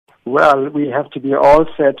Well, we have to be all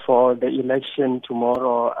set for the election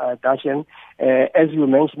tomorrow, Darshan. As you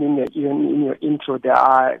mentioned in your intro, there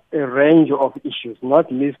are a range of issues,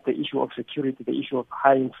 not least the issue of security, the issue of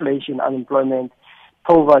high inflation, unemployment,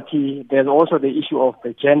 poverty. There's also the issue of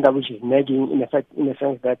the gender, which is nagging in a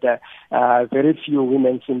sense that very few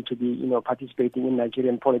women seem to be, participating in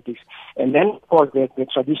Nigerian politics. And then, of course, there's the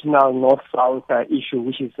traditional North-South issue,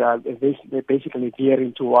 which is basically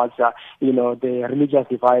veering towards, the religious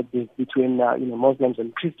divide between, Muslims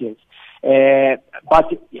and Christians.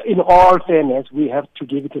 But in all fairness, we have to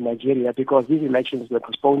give it to Nigeria because these elections were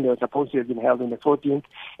postponed. They were supposed to have been held on the 14th,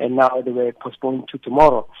 and now they were postponed to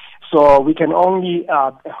tomorrow. So we can only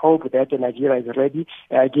hope that Nigeria is ready,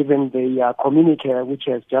 given the communique which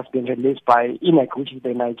has just been released by INEC, which is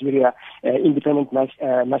the Nigeria Independent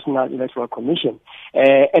National Electoral Commission.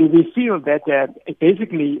 And we feel that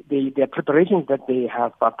basically the preparations that they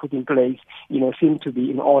have put in place, seem to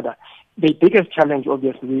be in order. The biggest challenge,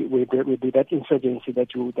 obviously, with that insurgency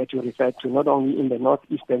that you referred to, not only in the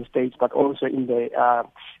northeastern states but also in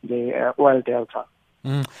the oil delta.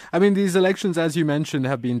 I mean, these elections, as you mentioned,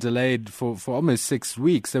 have been delayed for almost 6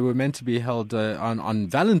 weeks. They were meant to be held on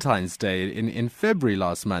Valentine's Day in February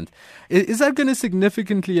last month. Is that going to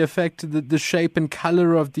significantly affect the shape and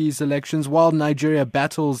color of these elections while Nigeria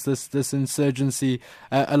battles this insurgency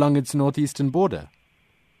along its northeastern border?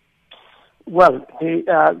 Well,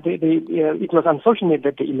 it was unfortunate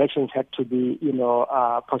that the elections had to be,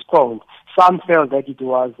 postponed. Some felt that it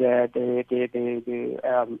was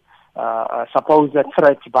supposed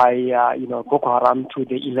threat by, Boko Haram to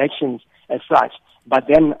the elections as such. But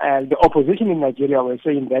then the opposition in Nigeria were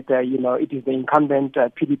saying that, it is the incumbent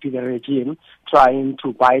PDP regime trying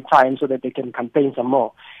to buy time so that they can campaign some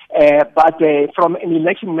more. But from an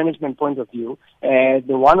election management point of view,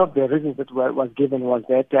 one of the reasons that was given was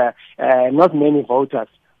that not many voters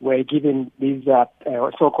were given these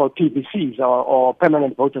so-called PVCs or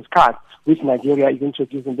permanent voters cards, which Nigeria is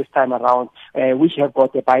introducing this time around, which have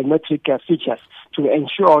got the biometric features to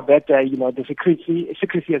ensure that the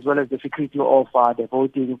secrecy as well as the security of the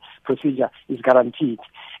voting procedure is guaranteed.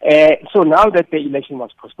 So now that the election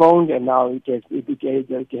was postponed and now it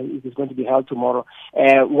is going to be held tomorrow,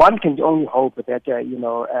 one can only hope that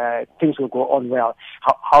things will go on well.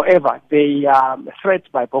 However, the threat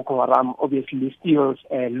by Boko Haram obviously still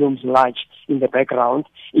looms large in the background.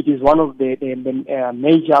 It is one of the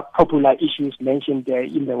major popular issues mentioned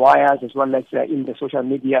in the wires as well as in the social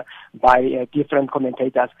media by different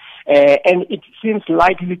commentators, and it seems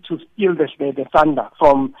likely to steal the thunder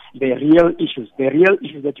from the real issues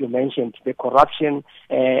that you mentioned, the corruption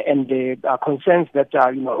and the concerns that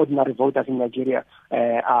ordinary voters in Nigeria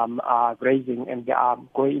are raising and they are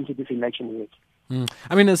going into this election with.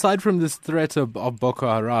 I mean, aside from this threat of Boko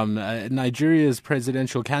Haram, Nigeria's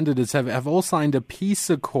presidential candidates have all signed a peace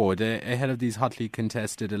accord ahead of these hotly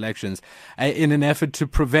contested elections in an effort to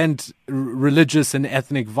prevent religious and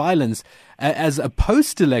ethnic violence as a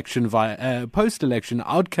post-election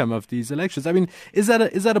outcome of these elections. I mean, is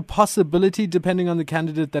that a possibility depending on the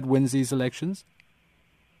candidate that wins these elections?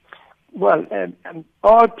 Well,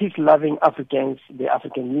 all peace-loving Africans, the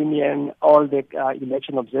African Union, all the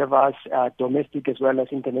election observers, domestic as well as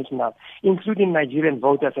international, including Nigerian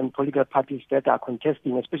voters and political parties that are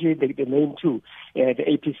contesting, especially the main two, the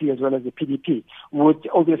APC as well as the PDP, would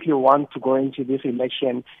obviously want to go into this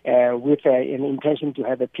election with an intention to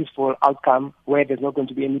have a peaceful outcome where there's not going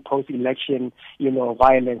to be any post-election,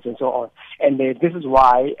 violence and so on. And this is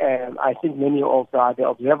why I think many of the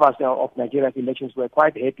observers of Nigeria's elections were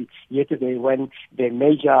quite happy yesterday when the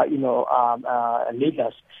major,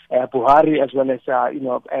 leaders, Buhari as well as,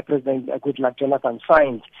 President Goodluck Jonathan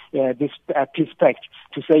signed this peace pact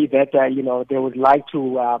to say that, they would like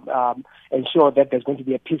to ensure that there's going to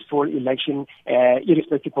be a peaceful election,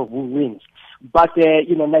 irrespective of who wins. But,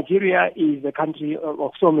 Nigeria is a country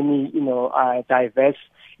of so many, diverse,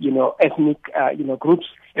 ethnic, groups,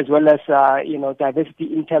 as well as, diversity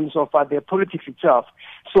in terms of the politics itself.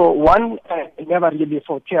 So one never really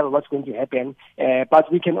foretell what's going to happen,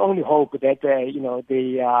 but we can only hope that,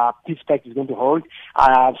 the peace pact is going to hold.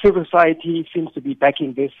 Civil society seems to be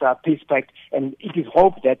backing this peace pact, and it is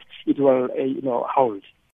hoped that it will, hold.